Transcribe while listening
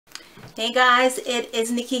Hey guys, it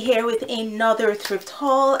is Nikki here with another thrift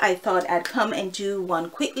haul. I thought I'd come and do one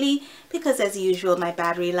quickly because as usual my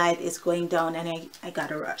battery life is going down and I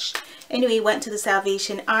gotta rush. Anyway, went to the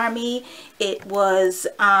Salvation Army. It was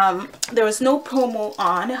there was no promo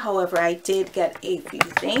on, however I did get a few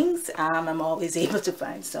things. I'm always able to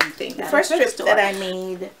find something. The first trip that I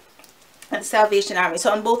made at the Salvation Army,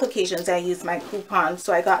 so on both occasions I used my coupon.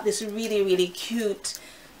 So I got this really cute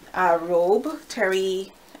robe,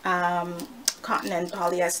 terry cotton and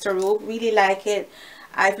polyester robe. Really like it.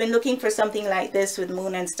 I've been looking for something like this with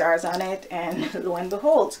moon and stars on it, and lo and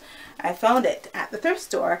behold, I found it at the thrift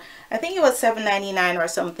store. I think it was $7.99 or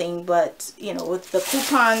something, but you know, with the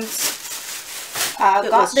coupons,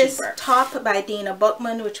 got this top by Dana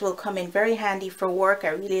Buckman, which will come in very handy for work. I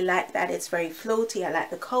really like that. It's very floaty. I like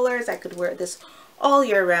the colors. I could wear this all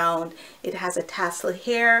year round. It has a tassel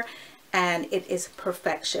hair and it is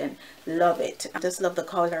perfection. Love it. I just love the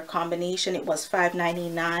color combination. It was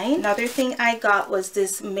 $5.99. Another thing I got was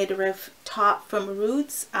this midriff top from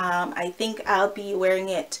Roots. I think I'll be wearing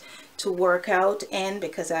it to work out in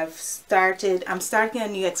because I'm starting a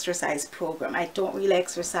new exercise program. I don't really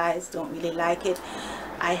exercise, don't really like it.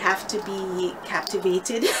 I have to be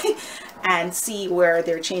captivated and see where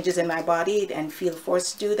there are changes in my body and feel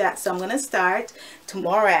forced to do that. So I'm going to start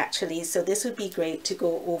tomorrow actually. So this would be great to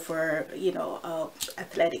go over, you know,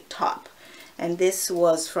 athletic top. And this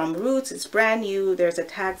was from Roots. It's brand new. There's a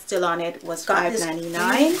tag still on it. It was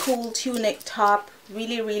 $5.99. Cool tunic top.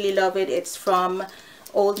 Really love it. It's from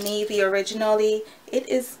Old Navy originally. It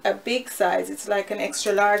is a big size. It's like an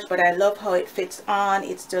extra large, but I love how it fits on.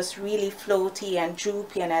 It's just really floaty and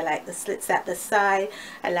droopy, and I like the slits at the side.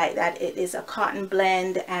 I like that it is a cotton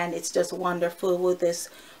blend, and it's just wonderful with this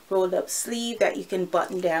rolled up sleeve that you can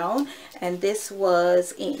button down. And this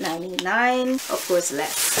was $8.99, of course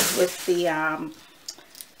less with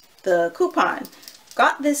the coupon.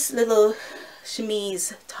 Got this little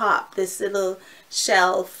chemise top, this little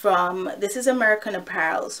shell from, this is American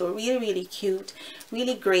Apparel. So really cute,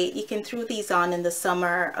 really great. You can throw these on in the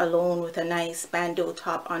summer alone with a nice bandeau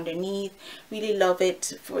top underneath. Really love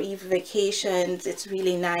it for even vacations. It's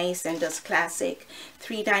really nice and just classic.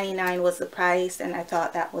 $3.99 was the price, and I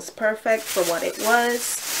thought that was perfect for what it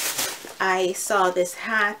was. I saw this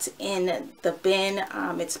hat in the bin.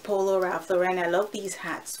 It's Polo Ralph Lauren. I love these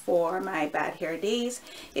hats for my bad hair days.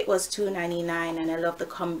 It was $2.99, and I love the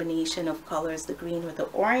combination of colors, the green with the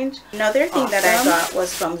orange. Another thing that I got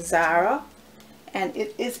was from Zara, and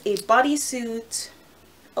it is a bodysuit.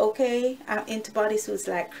 Okay, I'm into bodysuits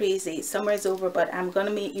like crazy. Summer is over, but I'm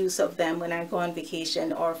gonna make use of them when I go on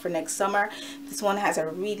vacation or for next summer. This one has a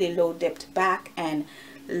really low dipped back, and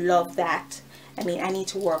love that. I mean, I need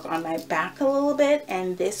to work on my back a little bit,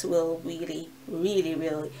 and this will really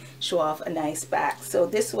show off a nice back. So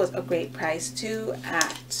this was a great price too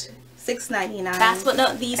at $6.99. Last but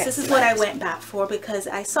not least, this is what I went back for because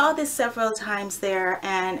I saw this several times there,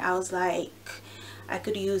 and I was like, I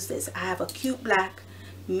could use this. I have a cute black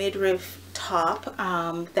midriff top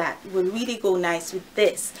that will really go nice with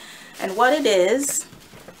this. And what it is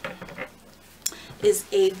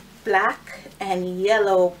a black and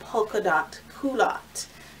yellow polka dot culotte,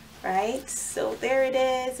 right? So there it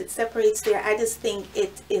is. It separates there. I just think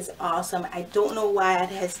it is awesome. I don't know why I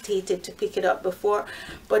hesitated to pick it up before,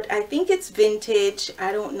 but I think it's vintage.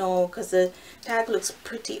 I don't know because the tag looks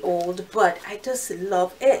pretty old, but I just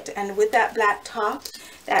love it. And with that black top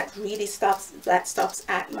that really stops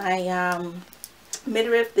at my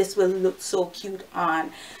midriff, this will look so cute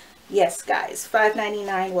on. Yes guys,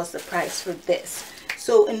 $5.99 was the price for this.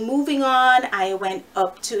 So in moving on, I went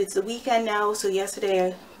up to, it's the weekend now, so yesterday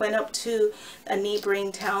I went up to a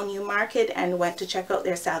neighboring town, New Market, and went to check out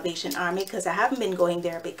their Salvation Army because I haven't been going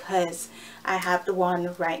there because I have the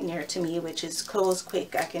one right near to me, which is closed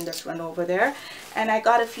quick. I can just run over there, and I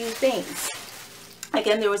got a few things.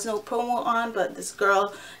 Again, there was no promo on, but this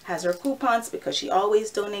girl has her coupons because she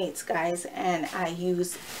always donates, guys, and I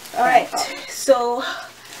use. All right, so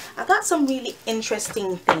I got some really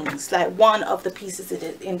interesting things. Like one of the pieces that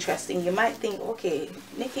is interesting. You might think, okay,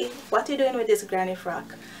 Nikki, what are you doing with this granny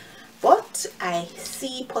frock? But I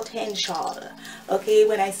see potential. Okay,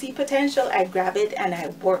 when I see potential, I grab it and I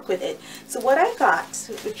work with it. So what I got,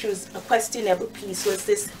 which was a questionable piece, was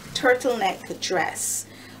this turtleneck dress.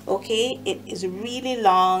 Okay, it is really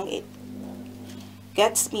long. It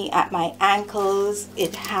gets me at my ankles.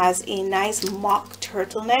 It has a nice mock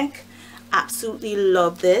turtleneck. Absolutely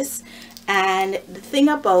love this. And the thing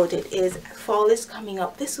about it is fall is coming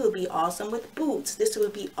up. This will be awesome with boots. This will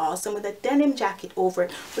be awesome with a denim jacket over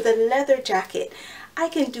it, with a leather jacket. I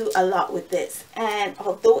can do a lot with this. And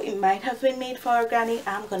although it might have been made for a granny,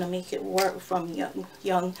 I'm gonna make it work from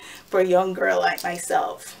for a young girl like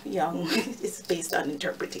myself. Young it's based on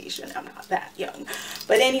interpretation. I'm not that young.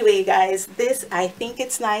 But anyway, guys, this, I think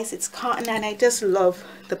it's nice. It's cotton, and I just love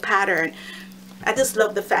the pattern. I just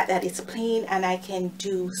love the fact that it's plain and I can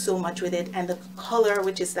do so much with it, and the color,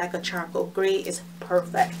 which is like a charcoal gray, is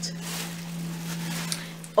perfect.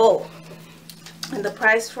 Oh, and the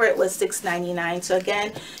price for it was $6.99. So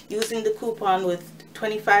again, using the coupon with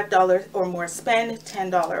 $25 or more spend,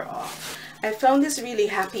 $10 off. I found this really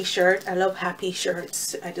happy shirt. I love happy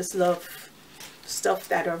shirts. I just love stuff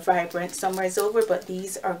that are vibrant. Summer is over, but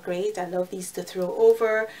these are great. I love these to throw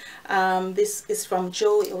over. This is from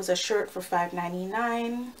Joe. It was a shirt for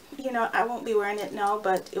 $5.99. You know, I won't be wearing it now,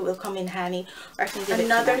 but it will come in handy. Or I can get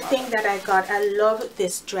another thing that I got. I love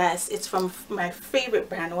this dress. It's from my favorite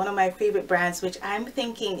brand, one of my favorite brands, which I'm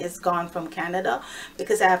thinking is gone from Canada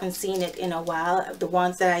because I haven't seen it in a while. The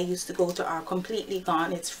ones that I used to go to are completely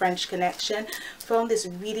gone. It's French Connection. Found this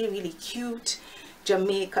really cute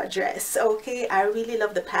Jamaica dress. Okay, I really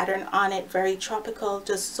love the pattern on it. Very tropical,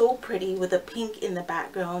 just so pretty with a pink in the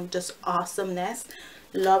background. Just awesomeness.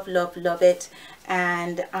 Love it.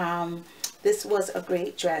 And this was a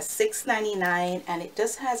great dress. $6.99, and it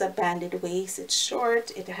just has a banded waist. It's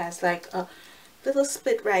short. It has like a little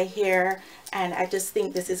split right here, and I just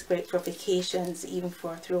think this is great for vacations, even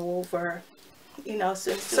for throwover. You know,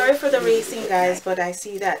 so sorry for the racing, guys, but I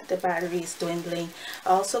see that the battery is dwindling. I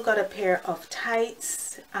also got a pair of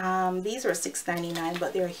tights. These were $6.99,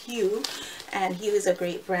 but they're Hue, and Hue is a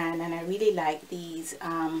great brand, and I really like these.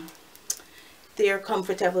 They're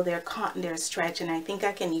comfortable, they're cotton, they're stretch, and I think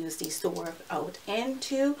I can use these to work out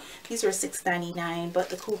into. These were $6.99, but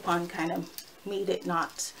the coupon kind of made it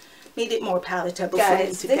more palatable,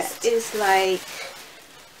 guys, for me to get. This is like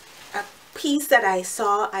a piece that I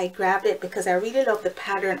saw. I grabbed it because I really love the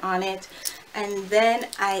pattern on it, and then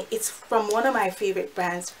it's from one of my favorite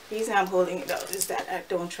brands. The reason I'm holding it out is that I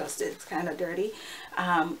don't trust it. It's kind of dirty.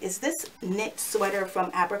 Is this knit sweater from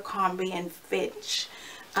Abercrombie and Fitch.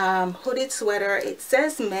 Hooded sweater. It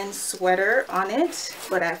says men's sweater on it,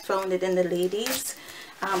 but I found it in the ladies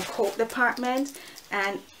coat department,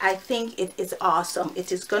 and I think it is awesome. It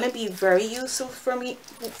is going to be very useful for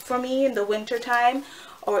me in the winter time,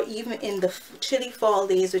 or even in the chilly fall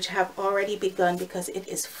days, which have already begun, because it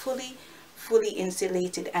is fully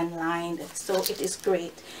insulated and lined. So it is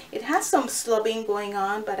great. It has some slubbing going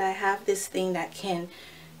on, but I have this thing that can,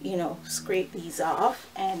 you know, scrape these off,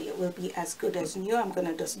 and it will be as good as new. I'm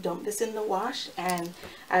gonna just dump this in the wash, and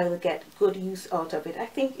I will get good use out of it. I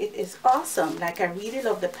think it is awesome. Like, I really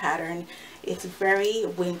love the pattern. It's very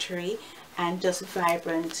wintry and just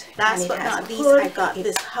vibrant. Last but not least, I got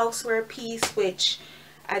this houseware piece, which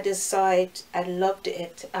I just saw it. I loved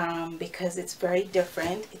it because it's very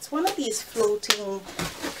different. It's one of these floating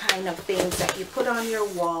kind of things that you put on your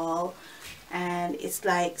wall, and it's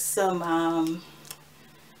like some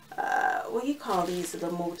what do you call these, the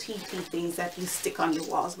motify things that you stick on your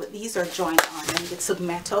walls, but these are joined on, and it's of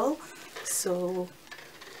metal. So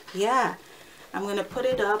yeah, I'm gonna put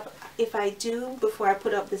it up. If I do, before I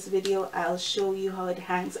put up this video, I'll show you how it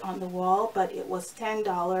hangs on the wall, but it was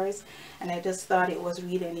 $10, and I just thought it was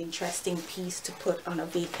really an interesting piece to put on a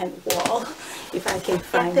vacant wall if I can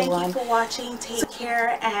find one. Thank you for watching. Take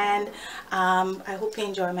care, and I hope you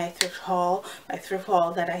enjoy my thrift haul. My thrift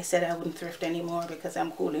haul that I said I wouldn't thrift anymore because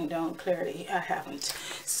I'm cooling down. Clearly I haven't.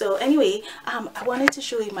 So anyway, I wanted to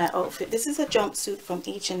show you my outfit. This is a jumpsuit from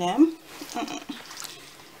H&M.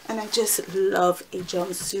 And I just love a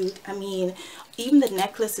jumpsuit. I mean, even the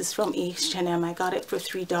necklace is from H&M. I got it for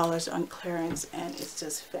 $3 on clearance, and it's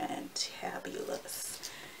just fantabulous.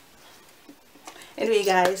 Anyway,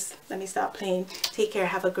 guys, let me stop playing. Take care.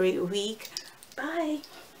 Have a great week. Bye.